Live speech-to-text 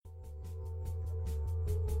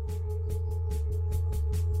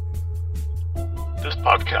This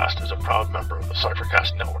podcast is a proud member of the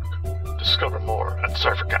Cyphercast Network. Discover more at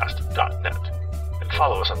cyphercast.net and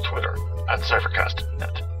follow us on Twitter at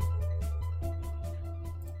cyphercastnet.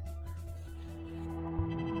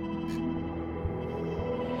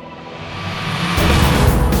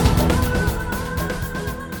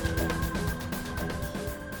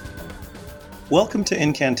 Welcome to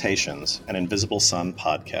Incantations, an Invisible Sun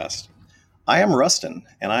podcast. I am Rustin,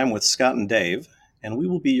 and I am with Scott and Dave, and we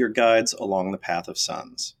will be your guides along the path of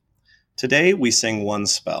suns. Today we sing one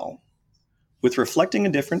spell. With Reflecting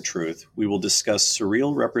a Different Truth, we will discuss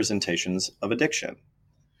surreal representations of addiction.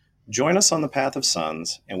 Join us on the path of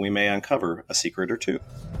suns, and we may uncover a secret or two.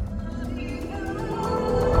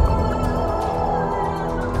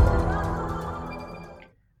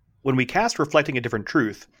 When we cast Reflecting a Different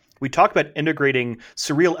Truth, we talk about integrating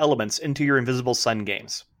surreal elements into your Invisible Sun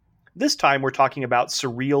games. This time, we're talking about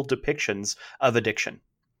surreal depictions of addiction.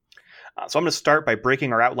 So I'm going to start by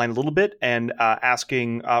breaking our outline a little bit and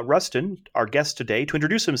asking Rustin, our guest today, to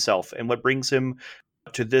introduce himself and what brings him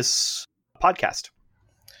to this podcast.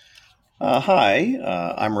 Hi,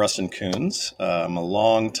 I'm Rustin Coons. I'm a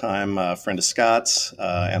longtime friend of Scott's,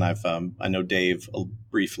 and I know Dave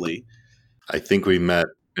briefly. I think we met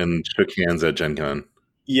and shook hands at Gen Con.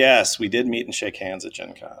 Yes, we did meet and shake hands at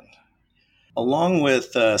Gen Con. Along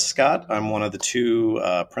with Scott, I'm one of the two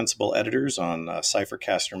principal editors on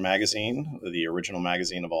Cyphercaster Magazine, the original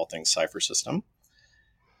magazine of all things Cypher System.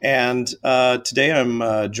 And today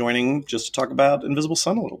I'm joining just to talk about Invisible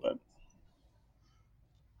Sun a little bit.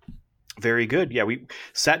 Very good. Yeah, we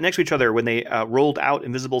sat next to each other when they rolled out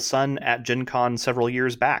Invisible Sun at Gen Con several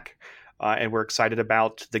years back. And we're excited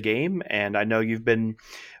about the game. And I know you've been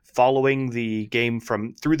following the game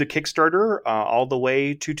through the Kickstarter all the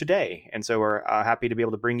way to today. And so we're happy to be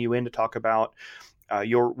able to bring you in to talk about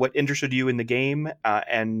what interested you in the game,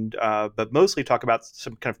 but mostly talk about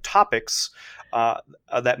some kind of topics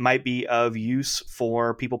that might be of use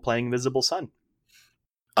for people playing Invisible Sun.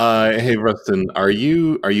 Hey, Rustin, are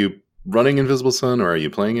you running Invisible Sun, or are you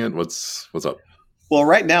playing it? What's up? Well,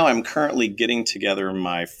 right now I'm currently getting together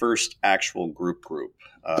my first actual group.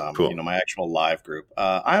 Cool. My actual live group.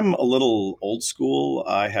 I'm a little old school.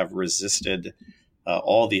 I have resisted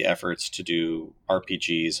all the efforts to do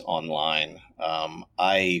RPGs online.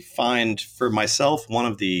 I find for myself one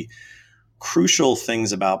of the crucial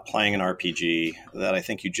things about playing an RPG that I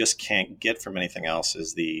think you just can't get from anything else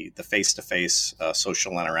is the face-to-face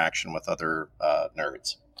social interaction with other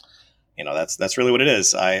nerds. That's really what it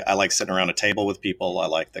is. I like sitting around a table with people. I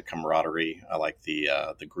like the camaraderie. I like the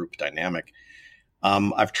group dynamic.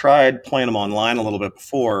 I've tried playing them online a little bit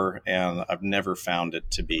before, and I've never found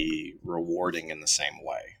it to be rewarding in the same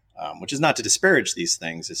way, which is not to disparage these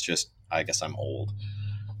things. It's just, I guess I'm old.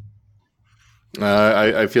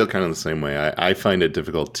 I feel kind of the same way. I find it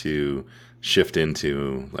difficult to shift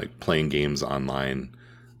into like playing games online.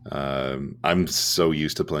 I'm so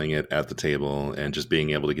used to playing it at the table and just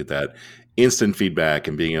being able to get that instant feedback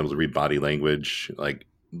and being able to read body language. Like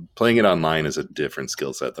playing it online is a different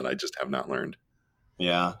skill set that I just have not learned.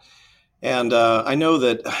 Yeah. And I know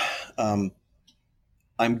that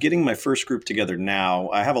I'm getting my first group together now.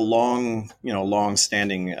 I have a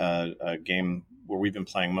long-standing game where we've been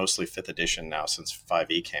playing mostly 5th edition now since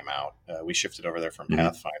 5e came out. We shifted over there from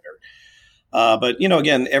Pathfinder. But,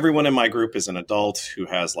 again, everyone in my group is an adult who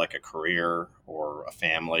has like a career or a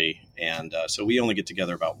family. And so we only get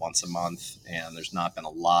together about once a month, and there's not been a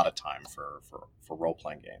lot of time for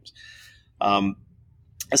role-playing games.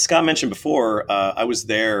 As Scott mentioned before, I was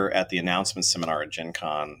there at the announcement seminar at Gen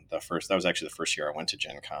Con. That was actually the first year I went to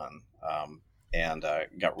Gen Con, and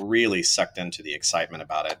got really sucked into the excitement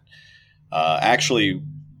about it. Actually,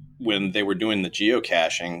 when they were doing the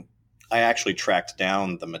geocaching, I actually tracked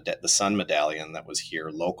down the Sun Medallion that was here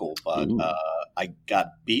local, but I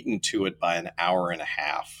got beaten to it by an hour and a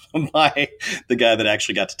half by the guy that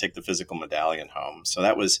actually got to take the physical medallion home. So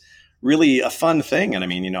that was really a fun thing. And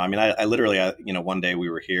I literally, one day we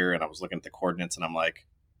were here and I was looking at the coordinates and I'm like,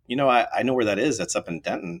 I know where that is. That's up in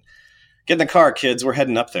Denton. Get in the car, kids. We're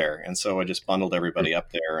heading up there. And so I just bundled everybody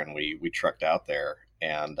up there and we trucked out there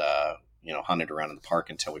and, hunted around in the park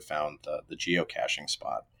until we found the geocaching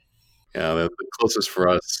spot. Yeah, the closest for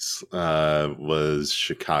us was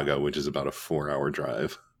Chicago, which is about a 4-hour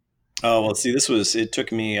drive. Oh, well, see,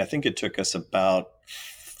 I think it took us about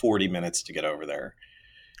 40 minutes to get over there.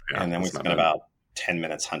 Yeah, and then we spent about 10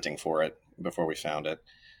 minutes hunting for it before we found it,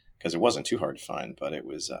 because it wasn't too hard to find, but it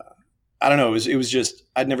was, I don't know, it was just,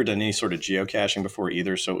 I'd never done any sort of geocaching before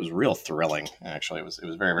either. So it was real thrilling. Actually, it was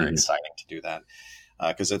very, very exciting to do that.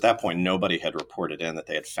 Because at that point, nobody had reported in that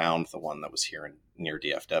they had found the one that was here near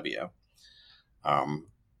DFW.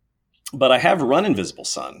 But I have run Invisible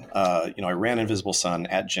Sun. I ran Invisible Sun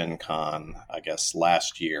at Gen Con, I guess,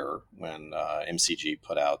 last year when MCG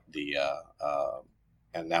put out the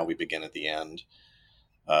And Now We Begin at the End.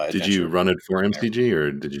 Did you run it for MCG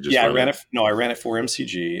or did you just? Yeah, run I ran it. No, I ran it for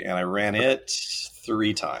MCG, and I ran it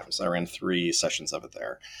 3 times. I ran 3 sessions of it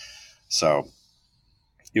there. So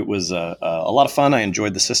it was a lot of fun. I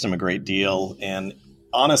enjoyed the system a great deal, and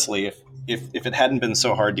honestly, if it hadn't been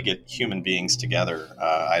so hard to get human beings together,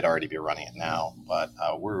 I'd already be running it now. But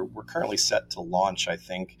we're currently set to launch, I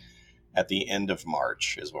think, at the end of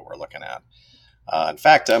March is what we're looking at. In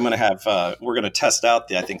fact, I'm going to have we're going to test out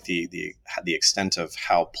the extent of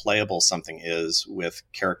how playable something is with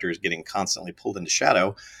characters getting constantly pulled into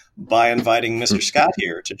shadow by inviting Mr. Scott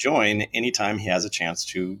here to join anytime he has a chance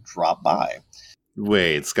to drop by.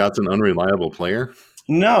 Wait, Scott's an unreliable player?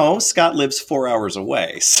 No, Scott lives 4 hours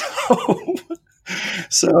away.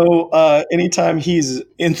 So anytime he's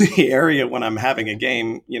in the area when I'm having a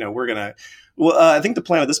game, we're going to. Well, I think the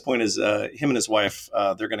plan at this point is him and his wife.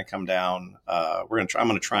 They're going to come down. I'm going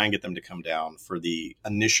to try and get them to come down for the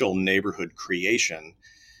initial neighborhood creation,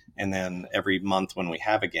 and then every month when we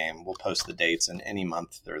have a game, we'll post the dates. And any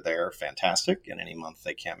month they're there, fantastic. And any month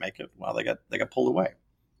they can't make it, well, they got pulled away.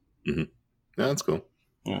 Mm-hmm. Yeah, that's cool.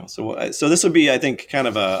 Yeah. So this would be, I think, kind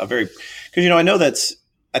of a very, because I know that's,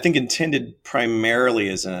 I think, intended primarily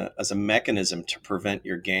as a mechanism to prevent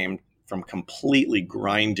your game from completely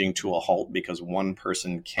grinding to a halt because one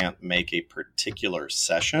person can't make a particular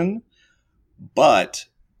session. But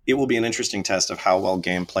it will be an interesting test of how well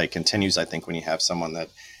gameplay continues, I think, when you have someone that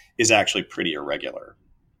is actually pretty irregular.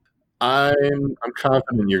 I'm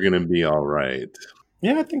confident you're going to be all right.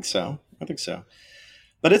 Yeah, I think so.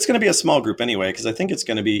 But it's going to be a small group anyway, because I think it's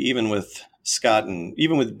going to be, even with Scott and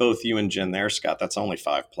even with both you and Jen there, Scott, that's only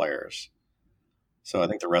 5 players. So I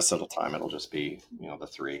think the rest of the time it'll just be, the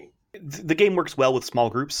 3. The game works well with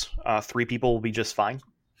small groups. 3 people will be just fine.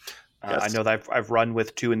 Yes. I know that I've run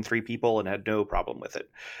with 2 and 3 people and had no problem with it.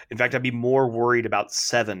 In fact, I'd be more worried about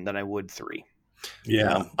 7 than I would 3.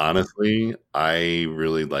 Yeah. Honestly, I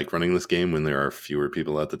really like running this game when there are fewer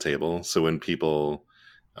people at the table. So when people,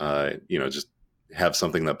 just have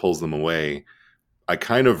something that pulls them away, I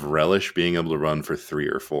kind of relish being able to run for 3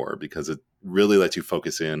 or 4 because it really lets you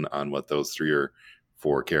focus in on what those 3 or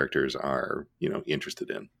 4 characters are, interested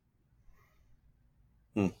in.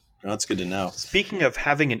 That's good to know. Speaking of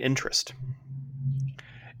having an interest,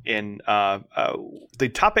 in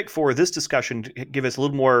the topic for this discussion, to give us a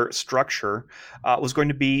little more structure, was going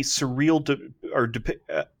to be surreal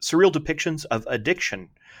depictions of addiction.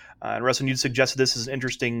 And Russell, you suggested this is an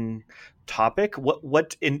interesting topic.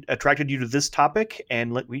 What attracted you to this topic?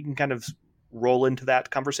 And we can kind of roll into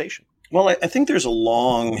that conversation. Well, I think there's a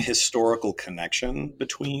long historical connection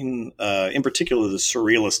between, in particular,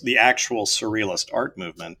 the actual surrealist art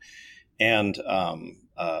movement, and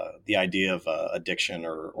the idea of addiction,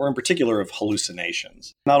 or in particular of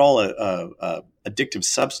hallucinations. Not all addictive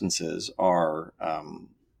substances are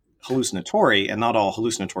hallucinatory, and not all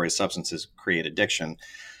hallucinatory substances create addiction.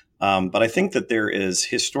 But I think that there is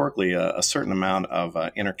historically a certain amount of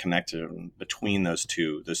interconnection between those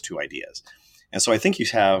two ideas. And so I think you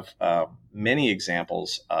have many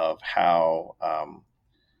examples of how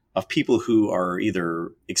of people who are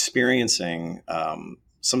either experiencing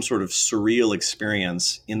some sort of surreal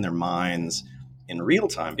experience in their minds in real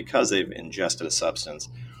time because they've ingested a substance.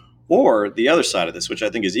 Or the other side of this, which I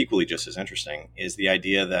think is equally just as interesting, is the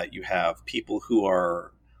idea that you have people who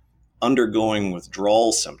are undergoing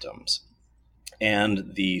withdrawal symptoms,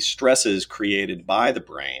 and the stresses created by the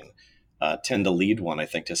brain tend to lead one, I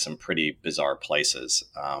think, to some pretty bizarre places.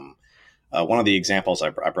 One of the examples I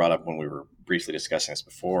brought up when we were briefly discussing this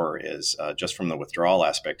before is just from the withdrawal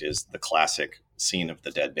aspect, is the classic scene of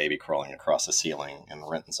the dead baby crawling across the ceiling in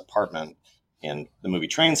Renton's apartment in the movie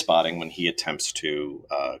Trainspotting, when he attempts to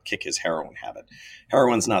kick his heroin habit.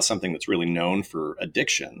 Heroin's not something that's really known for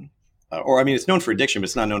addiction. It's known for addiction, but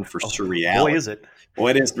it's not known for surreality. Boy, is it. Well,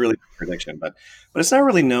 it is really for addiction, but it's not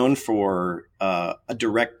really known for a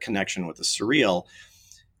direct connection with the surreal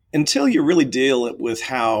until you really deal with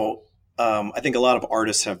how I think a lot of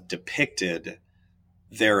artists have depicted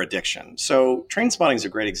their addiction. So Trainspotting is a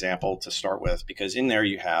great example to start with, because in there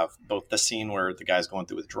you have both the scene where the guy's going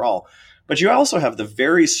through withdrawal, but you also have the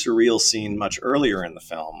very surreal scene much earlier in the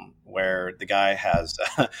film where the guy has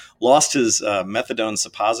lost his methadone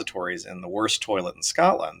suppositories in the worst toilet in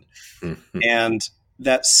Scotland. And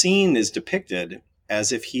that scene is depicted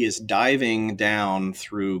as if he is diving down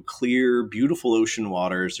through clear, beautiful ocean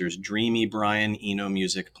waters. There's dreamy Brian Eno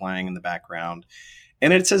music playing in the background.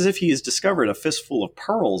 And it's as if he has discovered a fistful of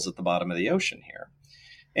pearls at the bottom of the ocean here.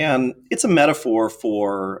 And it's a metaphor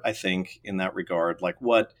for, I think, in that regard, like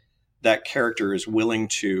what that character is willing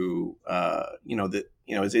to,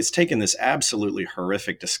 it's taken this absolutely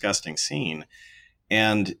horrific, disgusting scene,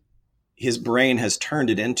 and his brain has turned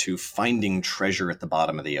it into finding treasure at the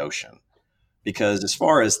bottom of the ocean. Because as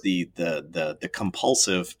far as the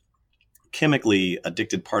compulsive, chemically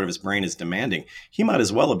addicted part of his brain is demanding, he might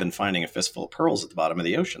as well have been finding a fistful of pearls at the bottom of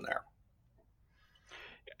the ocean there.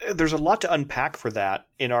 There's a lot to unpack for that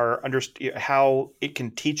in our how it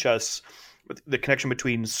can teach us the connection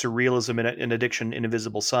between surrealism and addiction in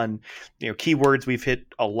Invisible Sun. Keywords we've hit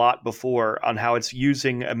a lot before on how it's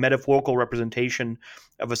using a metaphorical representation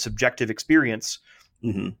of a subjective experience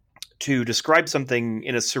to describe something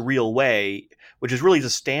in a surreal way, which is really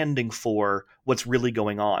just standing for what's really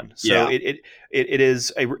going on. So it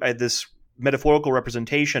is this metaphorical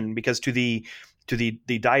representation, because to the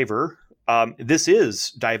diver, this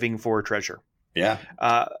is diving for treasure. Yeah.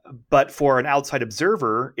 But for an outside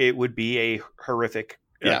observer, it would be a horrific,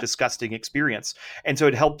 disgusting experience. And so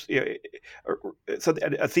it helps. So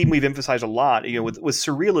a theme we've emphasized a lot, with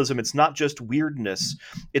surrealism, it's not just weirdness.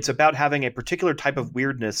 It's about having a particular type of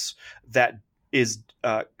weirdness that is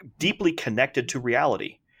deeply connected to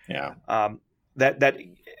reality. Yeah. That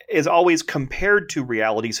is always compared to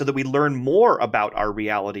reality, so that we learn more about our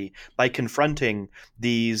reality by confronting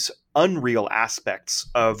these unreal aspects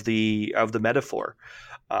of the metaphor.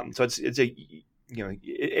 So it is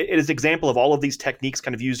an example of all of these techniques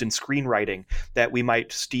kind of used in screenwriting that we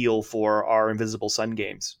might steal for our Invisible Sun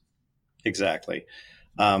games. Exactly.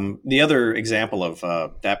 The other example of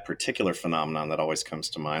that particular phenomenon that always comes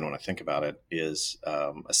to mind when I think about it is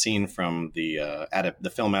a scene from the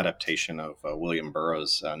film adaptation of William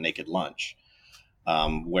Burroughs' Naked Lunch,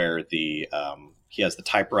 where he has the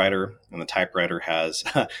typewriter, and the typewriter has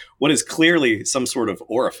what is clearly some sort of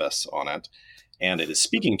orifice on it, and it is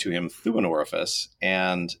speaking to him through an orifice,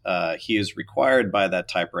 and he is required by that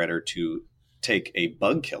typewriter to take a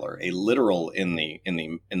bug killer, a literal in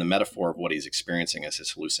the metaphor of what he's experiencing as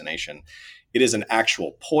his hallucination. It is an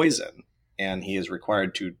actual poison, and he is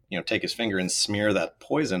required to take his finger and smear that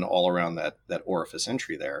poison all around that orifice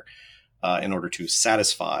entry there in order to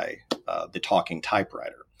satisfy the talking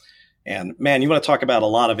typewriter. And man, you want to talk about a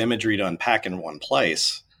lot of imagery to unpack in one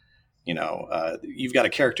place. You've got a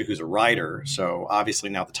character who's a writer, so obviously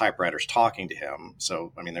now the typewriter's talking to him.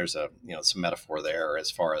 So I mean, there's some metaphor there as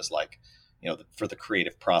far as for the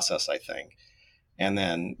creative process, I think. And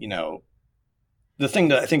then, the thing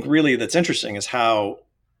that I think really that's interesting is how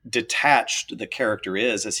detached the character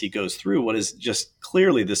is as he goes through what is just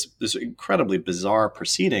clearly this incredibly bizarre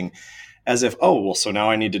proceeding, as if, oh, well, so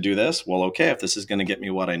now I need to do this. Well, okay, if this is going to get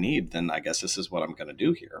me what I need, then I guess this is what I'm going to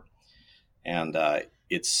do here. And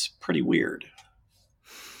it's pretty weird.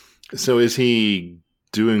 So is he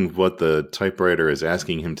doing what the typewriter is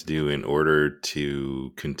asking him to do in order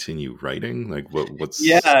to continue writing? Like what's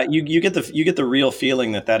you get the real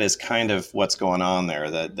feeling that is kind of what's going on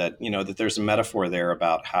there, that there's a metaphor there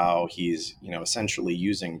about how he's essentially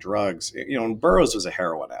using drugs. And Burroughs was a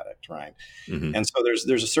heroin addict, right? Mm-hmm. And so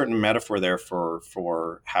there's a certain metaphor there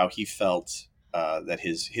for how he felt that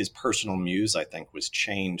his personal muse, I think, was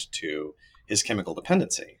chained to his chemical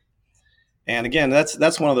dependency. And again,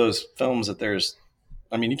 that's one of those films that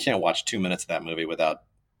you can't watch 2 minutes of that movie without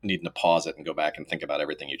needing to pause it and go back and think about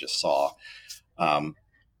everything you just saw.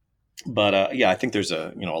 But I think there's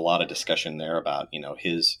a lot of discussion there about,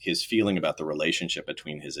 his feeling about the relationship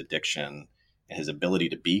between his addiction and his ability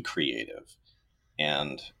to be creative,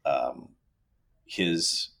 and that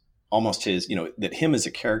him as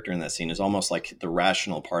a character in that scene is almost like the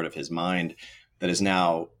rational part of his mind that is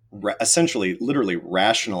now essentially literally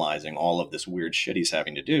rationalizing all of this weird shit he's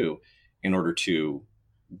having to do in order to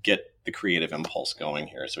get the creative impulse going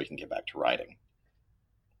here so he can get back to writing.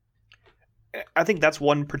 I think that's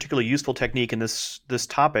one particularly useful technique in this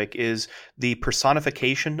topic is the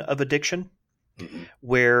personification of addiction, mm-hmm.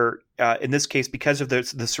 where in this case, because of the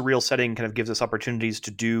surreal setting kind of gives us opportunities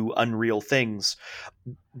to do unreal things,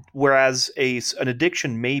 whereas an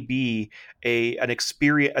addiction may be a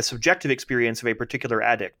subjective experience of a particular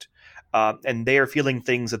addict, and they are feeling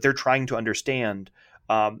things that they're trying to understand.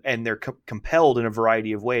 And they're compelled in a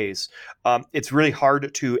variety of ways. It's really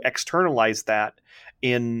hard to externalize that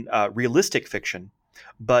in realistic fiction,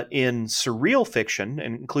 but in surreal fiction,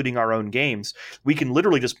 including our own games, we can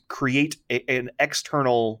literally just create an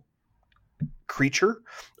external creature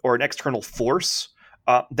or an external force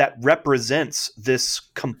that represents this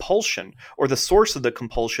compulsion or the source of the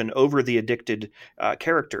compulsion over the addicted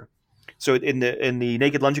character. So in the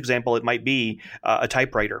Naked Lunch example, it might be a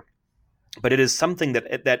typewriter, but it is something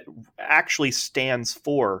that actually stands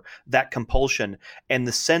for that compulsion and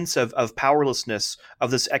the sense of powerlessness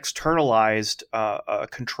of this externalized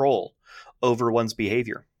control over one's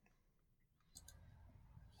behavior.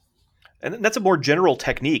 And that's a more general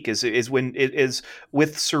technique is when it is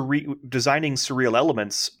with designing surreal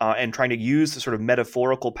elements and trying to use the sort of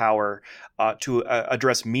metaphorical power to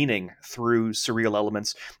address meaning through surreal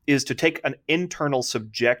elements, is to take an internal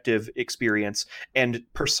subjective experience and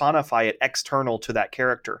personify it external to that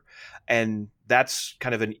character. And that's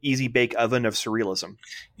kind of an easy bake oven of surrealism.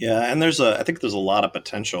 Yeah, and I think there's a lot of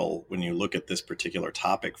potential when you look at this particular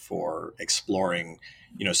topic for exploring,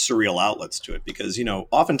 surreal outlets to it, because,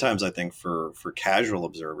 oftentimes I think for casual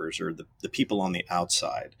observers or the people on the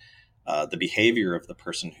outside, the behavior of the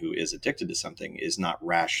person who is addicted to something is not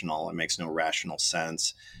rational. It makes no rational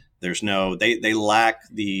sense. They lack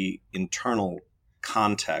the internal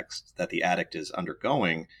context that the addict is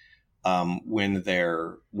undergoing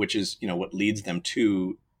which is what leads them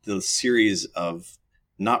to the series of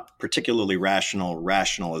not particularly rational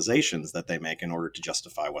rationalizations that they make in order to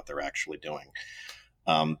justify what they're actually doing.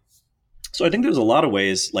 So I think there's a lot of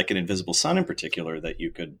ways, like in Invisible Sun in particular, that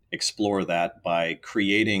you could explore that by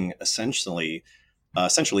creating essentially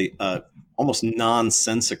almost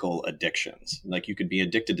nonsensical addictions. Like you could be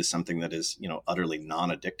addicted to something that is utterly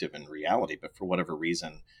non-addictive in reality, but for whatever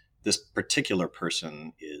reason this particular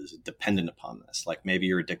person is dependent upon this. Like maybe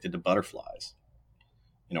you're addicted to butterflies,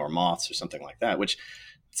 or moths or something like that, which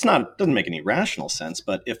doesn't make any rational sense.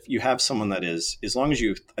 But if you have someone that is, as long as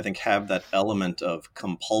you, I think, have that element of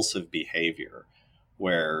compulsive behavior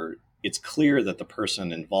where it's clear that the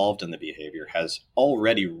person involved in the behavior has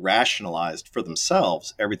already rationalized for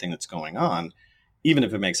themselves everything that's going on, even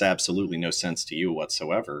if it makes absolutely no sense to you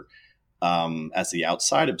whatsoever, as the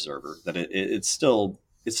outside observer, that it's still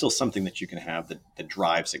something that you can have that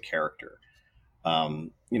drives a character.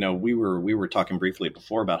 We were talking briefly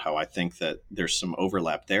before about how I think that there's some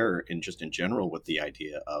overlap there in general with the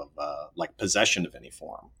idea of like possession of any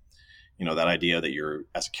form. That idea that you're,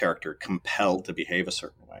 as a character, compelled to behave a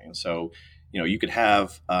certain way. And so, you could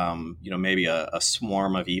have, maybe a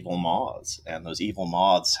swarm of evil moths, and those evil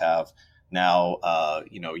moths have now,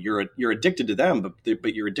 you're addicted to them,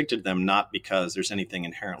 but you're addicted to them not because there's anything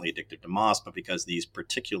inherently addictive to moths, but because these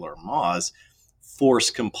particular moths force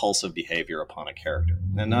compulsive behavior upon a character.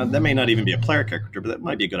 And that may not even be a player character, but that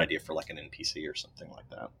might be a good idea for like an NPC or something like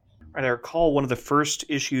that. And I recall one of the first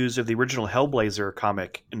issues of the original Hellblazer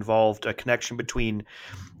comic involved a connection between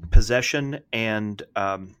possession and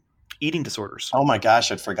eating disorders. Oh my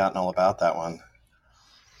gosh, I'd forgotten all about that one.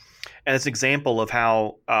 And it's an example of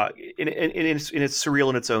how, it's surreal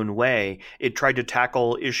in its own way, it tried to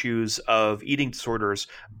tackle issues of eating disorders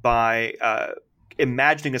by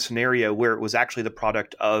imagining a scenario where it was actually the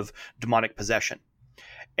product of demonic possession.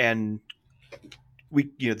 And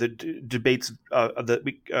the debates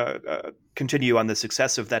continue on the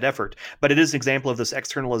success of that effort. But it is an example of this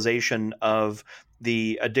externalization of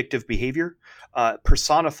the addictive behavior,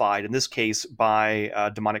 personified in this case by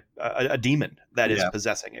a demon that is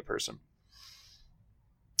possessing a person.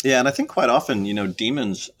 Yeah, and I think quite often,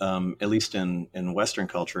 demons, at least in Western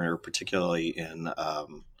culture, or particularly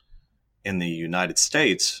in the United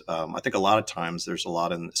States, I think a lot of times there's a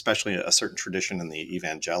lot especially a certain tradition in the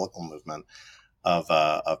evangelical movement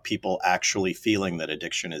of people actually feeling that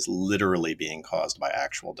addiction is literally being caused by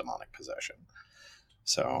actual demonic possession.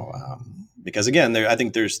 So, because again, I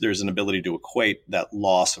think there's an ability to equate that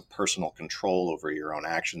loss of personal control over your own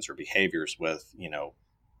actions or behaviors with,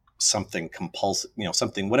 something compulsive,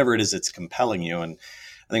 something, whatever it is that's compelling you. And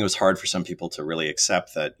I think it was hard for some people to really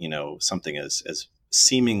accept that, something as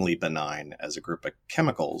seemingly benign as a group of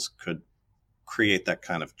chemicals could create that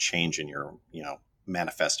kind of change in your,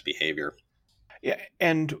 manifest behavior. Yeah,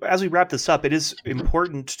 and as we wrap this up, it is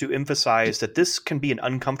important to emphasize that this can be an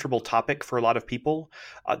uncomfortable topic for a lot of people.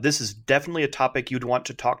 This is definitely a topic you'd want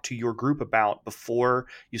to talk to your group about before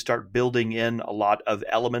you start building in a lot of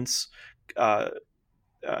elements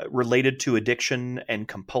related to addiction and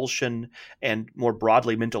compulsion and more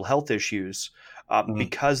broadly mental health issues,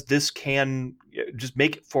 because this can just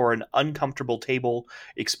make for an uncomfortable table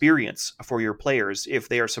experience for your players if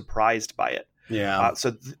they are surprised by it. Yeah.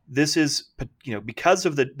 So this is, because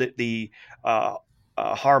of the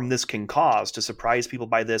harm this can cause to surprise people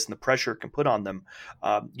by this and the pressure it can put on them.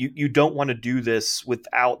 You don't want to do this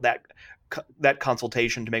without that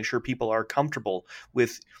consultation to make sure people are comfortable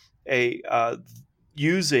with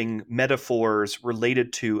using metaphors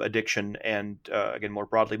related to addiction and again more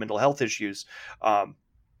broadly mental health issues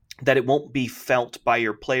that it won't be felt by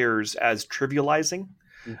your players as trivializing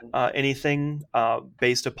anything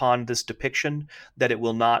based upon this depiction, that it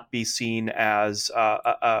will not be seen as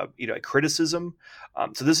a criticism.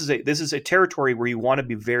 So this is a territory where you want to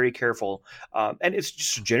be very careful, and it's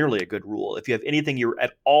just generally a good rule. If you have anything you're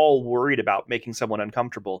at all worried about making someone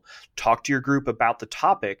uncomfortable, talk to your group about the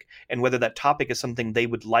topic and whether that topic is something they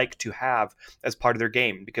would like to have as part of their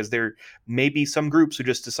game, because there may be some groups who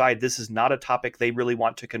just decide this is not a topic they really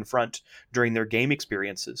want to confront during their game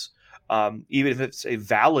experiences. Even if it's a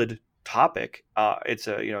valid topic, it's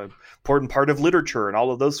a important part of literature and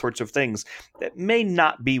all of those sorts of things. That may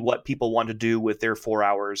not be what people want to do with their 4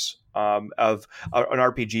 hours of an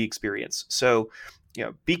RPG experience. So,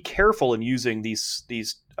 be careful in using these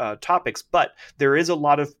topics, but there is a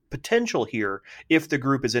lot of potential here if the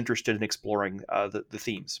group is interested in exploring the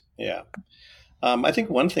themes. Yeah. I think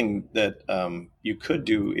one thing that you could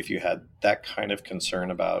do if you had that kind of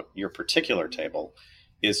concern about your particular table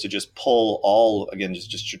is to just pull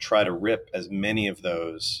just to try to rip as many of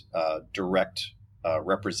those direct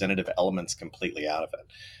representative elements completely out of it.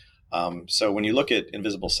 So when you look at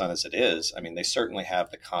Invisible Sun as it is, I mean, they certainly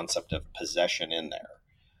have the concept of possession in there.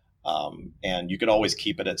 And you could always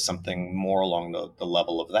keep it at something more along the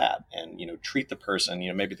level of that, and treat the person,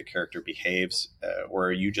 maybe the character behaves,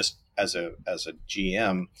 or you just as a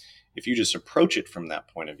GM, if you just approach it from that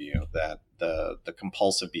point of view, that the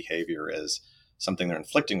compulsive behavior is something they're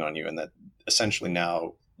inflicting on you, and that essentially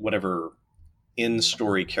now whatever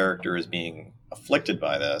in-story character is being afflicted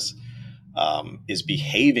by this is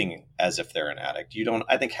behaving as if they're an addict. You don't,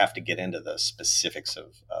 I think, have to get into the specifics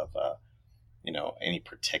of any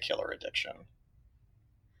particular addiction.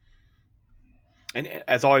 And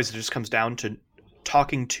as always, it just comes down to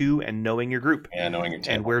talking to and knowing your group. Yeah, knowing your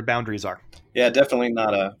table. And where boundaries are. Yeah, definitely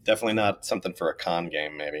not something for a con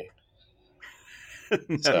game, maybe.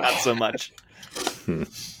 Not so much.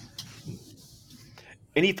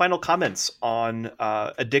 Any final comments on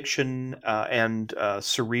addiction and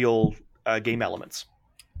surreal game elements?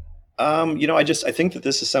 I think that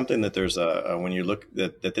this is something that there's when you look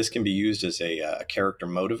that this can be used as a character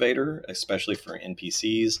motivator, especially for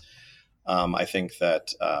NPCs. I think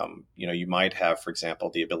that you might have, for example,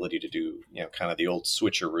 the ability to do kind of the old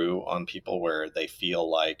switcheroo on people where they feel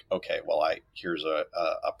like, okay, well, here's a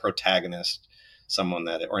protagonist, someone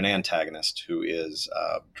or an antagonist who is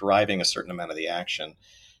driving a certain amount of the action.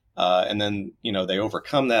 And then, they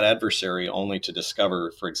overcome that adversary only to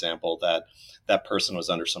discover, for example, that person was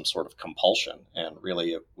under some sort of compulsion and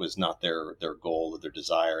really it was not their goal or their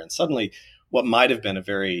desire. And suddenly what might have been a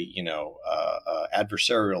very,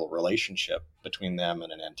 adversarial relationship between them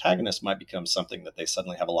and an antagonist might become something that they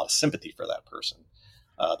suddenly have a lot of sympathy for that person.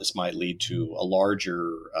 This might lead to a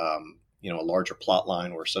larger plot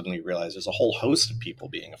line where suddenly you realize there's a whole host of people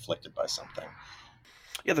being afflicted by something.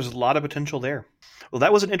 Yeah, there's a lot of potential there. Well,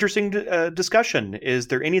 that was an interesting discussion. Is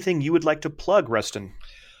there anything you would like to plug, Rustin?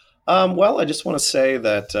 Well, I just want to say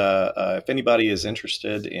that if anybody is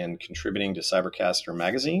interested in contributing to Cybercaster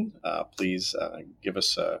magazine, please give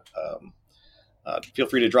us feel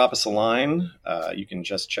free to drop us a line. You can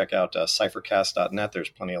just check out cyphercast.net. There's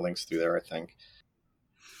plenty of links through there, I think.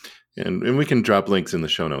 And we can drop links in the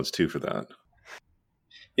show notes too for that.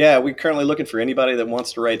 Yeah, we're currently looking for anybody that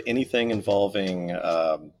wants to write anything involving,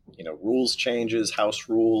 rules changes, house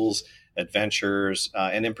rules, adventures,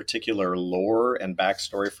 and in particular lore and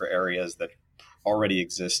backstory for areas that already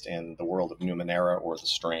exist in the world of Numenera or the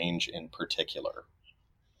Strange in particular.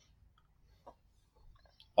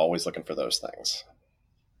 Always looking for those things.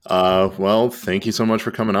 Well, thank you so much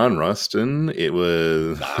for coming on, Rustin. It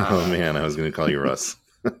was... Oh, man, I was going to call you Russ.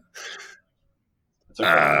 Okay.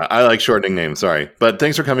 I like shortening names, sorry. But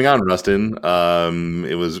thanks for coming on, Rustin.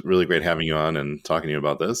 It was really great having you on and talking to you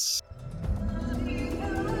about this.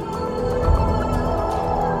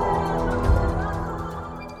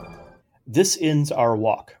 This ends our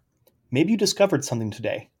walk. Maybe you discovered something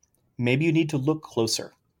today. Maybe you need to look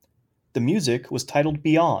closer. The music was titled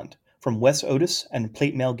Beyond from Wes Otis and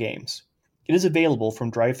Plate Mail Games. It is available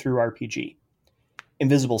from DriveThru RPG.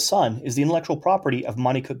 Invisible Sun is the intellectual property of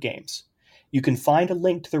Monte Cook Games. You can find a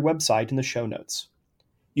link to their website in the show notes.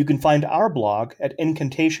 You can find our blog at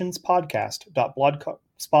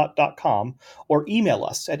incantationspodcast.blogspot.com or email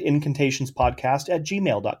us at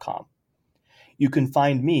incantationspodcast@gmail.com. You can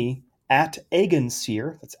find me at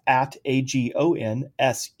Agonseer, that's at AGONSEER,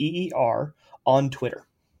 on Twitter.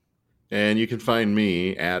 And you can find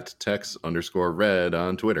me at Tex_Red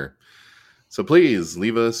on Twitter. So please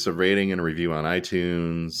leave us a rating and a review on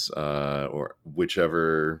iTunes or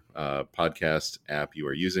whichever podcast app you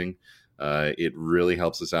are using. It really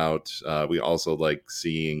helps us out. We also like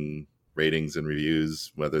seeing ratings and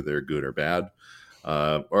reviews, whether they're good or bad.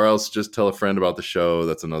 Or else just tell a friend about the show.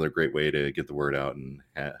 That's another great way to get the word out and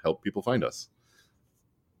help people find us.